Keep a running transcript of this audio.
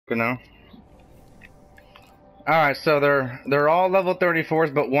You know. All right, so they're all level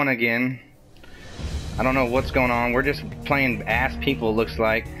 34s, but one again. I don't know what's going on. We're just playing ass people. Looks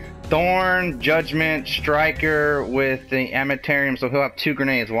like Thorn, Judgment, Striker with the Amatarium, so he'll have 2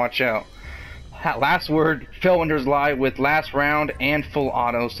 grenades. Watch out. Last word, Felwinter's Lie with last round and full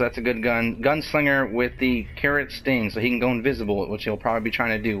auto, so that's a good gun. Gunslinger with the Carrot Sting, so he can go invisible, which he'll probably be trying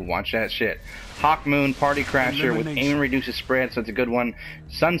to do. Watch that shit. Hawk Moon, Party Crasher with aim and reduces spread, so it's a good one.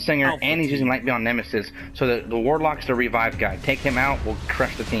 Sunsinger, and he's using Light Beyond Nemesis, so the Warlock's the revive guy. Take him out, we'll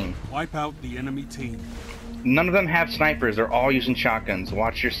crush the team. Wipe out the enemy team. None of them have snipers, they're all using shotguns.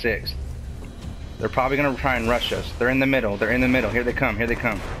 Watch your 6. They're probably gonna try and rush us. They're in the middle, they're in the middle. Here they come, here they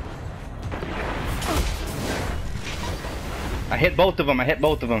come. I hit both of them, I hit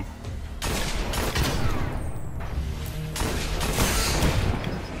both of them.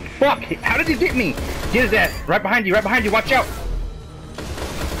 Fuck! How did he get me? Get his ass! Right behind you, watch out!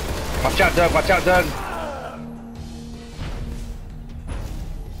 Watch out, Doug, watch out, Doug!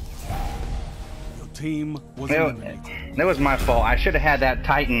 Your team was eliminated. That was my fault. I should have had that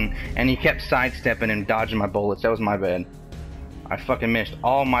Titan, and he kept sidestepping and dodging my bullets. That was my bad. I fucking missed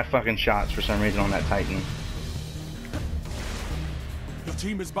all my fucking shots for some reason on that Titan. Your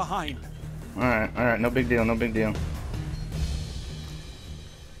team is behind. Alright, no big deal, no big deal.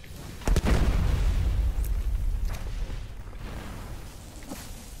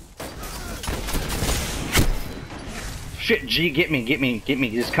 Shit, G, get me.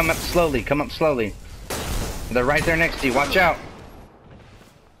 Just come up slowly, They're right there next to you, watch out.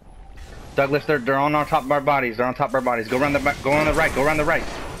 Douglas, they're on top of our bodies, Go around the back, go on the right,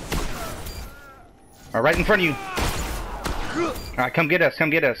 Alright, right in front of you. Alright, come get us.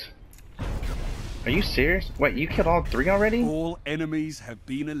 Are you serious? Wait, you killed all 3 already? All enemies have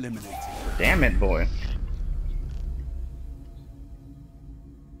been eliminated. Damn it, boy.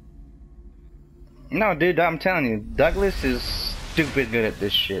 No, dude, I'm telling you, Douglas is stupid good at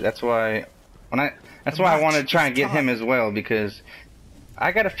this shit. That's why I wanted to try and get him as well, because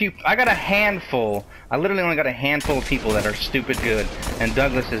I got a handful. I literally only got a handful of people that are stupid good, and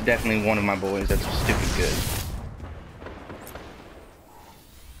Douglas is definitely one of my boys that's stupid good.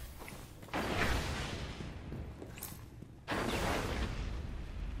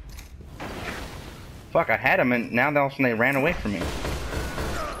 Fuck, I had him, and now all of a sudden they ran away from me.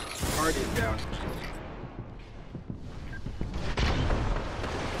 Guardian down.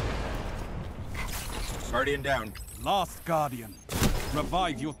 Guardian down. Last Guardian.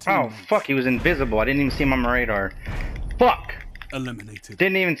 Revive your team. Oh, fuck, he was invisible. I didn't even see him on my radar. Fuck! Eliminated.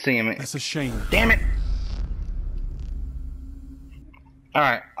 Didn't even see him. That's a shame. Damn it!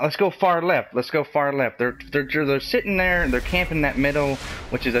 Alright, let's go far left. They're sitting there, they're camping that middle,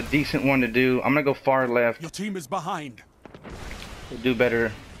 which is a decent one to do. I'm gonna go far left. Your team is behind. Do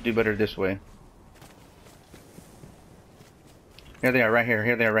better this way. Here they are, right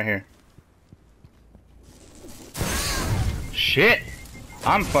here. Shit!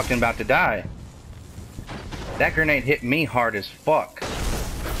 I'm fucking about to die. That grenade hit me hard as fuck.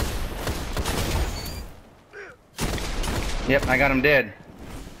 Yep, I got him dead.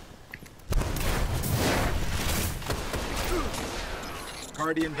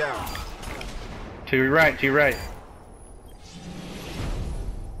 Guardian down. To your right.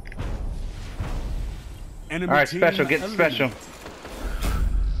 Enemy Alright, team special, get the eliminated. special.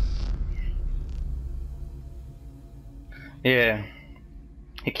 Yeah.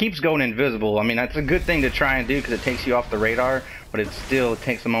 It keeps going invisible. I mean, that's a good thing to try and do because it takes you off the radar, but it still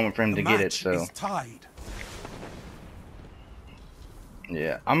takes a moment for him to get it, so. Is tied.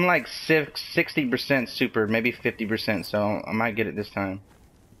 Yeah, I'm like 60% super, maybe 50%, so I might get it this time.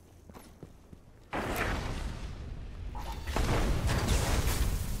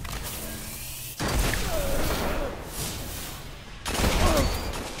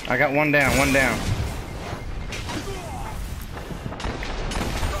 I got one down.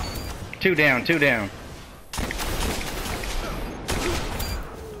 Two down.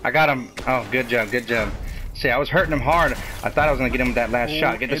 I got him. Oh, good job. See, I was hurting him hard. I thought I was gonna get him with that last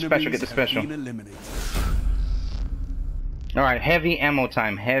shot. Get the special. Alright, heavy ammo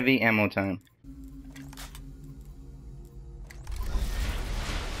time. Heavy ammo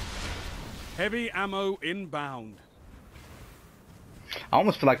inbound. I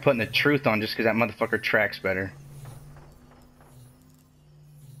almost feel like putting the truth on just because that motherfucker tracks better.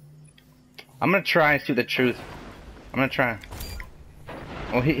 I'm gonna try and see the truth. Well,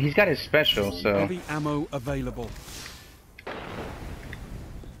 he's got his special, so. Heavy ammo available.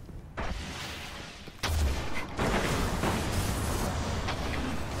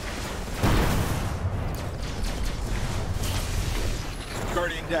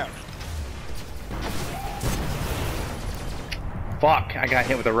 Guardian down. Fuck, I got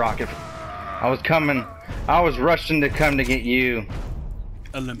hit with a rocket. I was rushing to come to get you.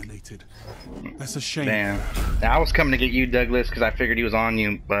 Eliminated. That's a shame. Damn. I was coming to get you, Douglas, because I figured he was on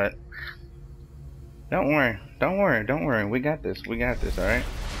you, but... Don't worry. We got this, alright?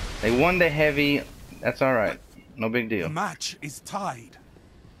 They won the heavy. That's alright. No big The deal. match is tied.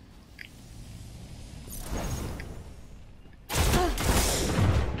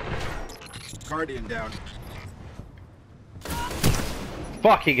 Guardian down.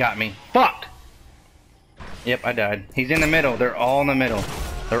 Fuck, he got me. Fuck! Yep, I died. He's in the middle. They're all in the middle.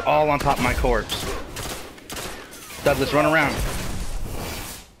 They're all on top of my corpse. Douglas, run around.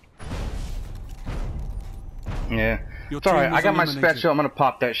 Yeah. Your It's alright. team I was got my eliminated. special. I'm gonna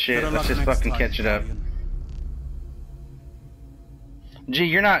pop that shit. Better Let's luck just next fucking time, catch it up. Guardian. Gee,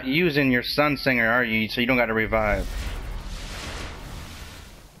 you're not using your Sunsinger, are you? So you don't got to revive.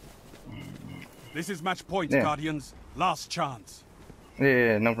 This is match point, Yeah. Guardians. Last chance.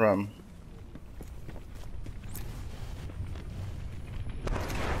 Yeah, no problem.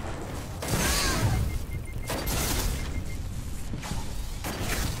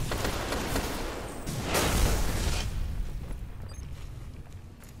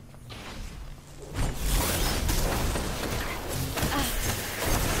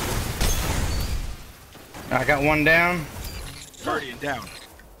 I got one down. Guardian down.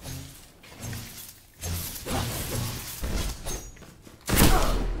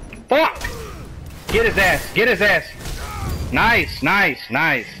 Fuck! Get his ass! Get his ass! Nice, nice,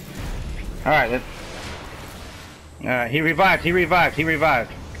 nice. Alright, he revived, he revived, he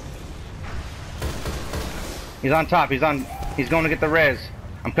revived. He's on top, he's going to get the res.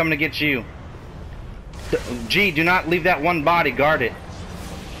 I'm coming to get you. G, do not leave that one body, guard it.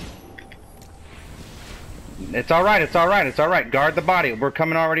 It's alright, it's alright, it's alright. Guard the body. We're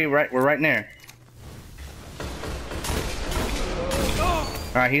coming already, right? We're right in there.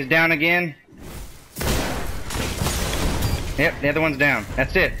 Alright, he's down again. Yep, the other one's down.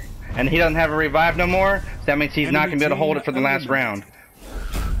 That's it. And he doesn't have a revive no more. So that means he's not going to be able to hold it for the last round.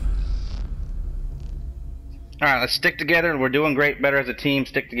 Alright, let's stick together. We're doing great, better as a team.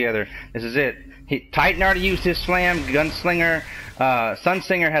 Stick together. This is it. Titan already used his slam. Gunslinger.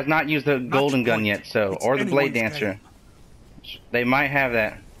 Sunsinger has not used the golden gun yet, so, or the Blade Dancer. They might have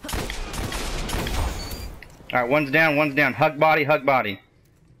that. Alright, one's down, one's down. Hug body, hug body.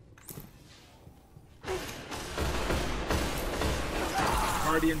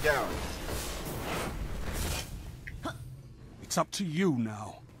 Guardian down. It's up to you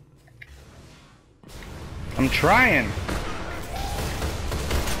now. I'm trying.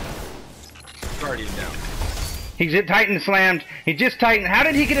 Guardian down. He's hit Titan slammed. He just Titan. How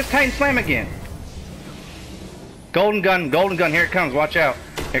did he get his Titan slam again? Golden gun, golden gun. Here it comes. Watch out.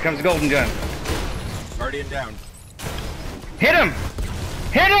 Here comes the golden gun. Guardian down. Hit him!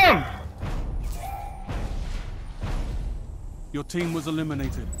 Hit him! Your team was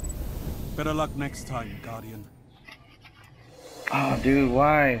eliminated. Better luck next time, Guardian. Oh, dude,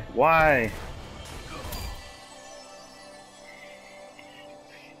 why? Why?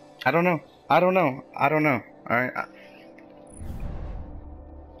 I don't know. I don't know. I don't know. Alright.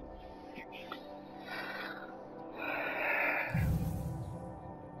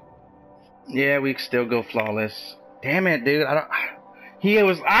 Yeah, we can still go flawless. Damn it, dude.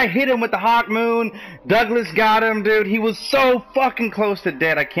 I hit him with the Hawk Moon. Douglas got him, dude. He was so fucking close to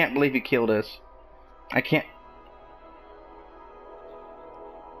dead. I can't believe he killed us. I can't.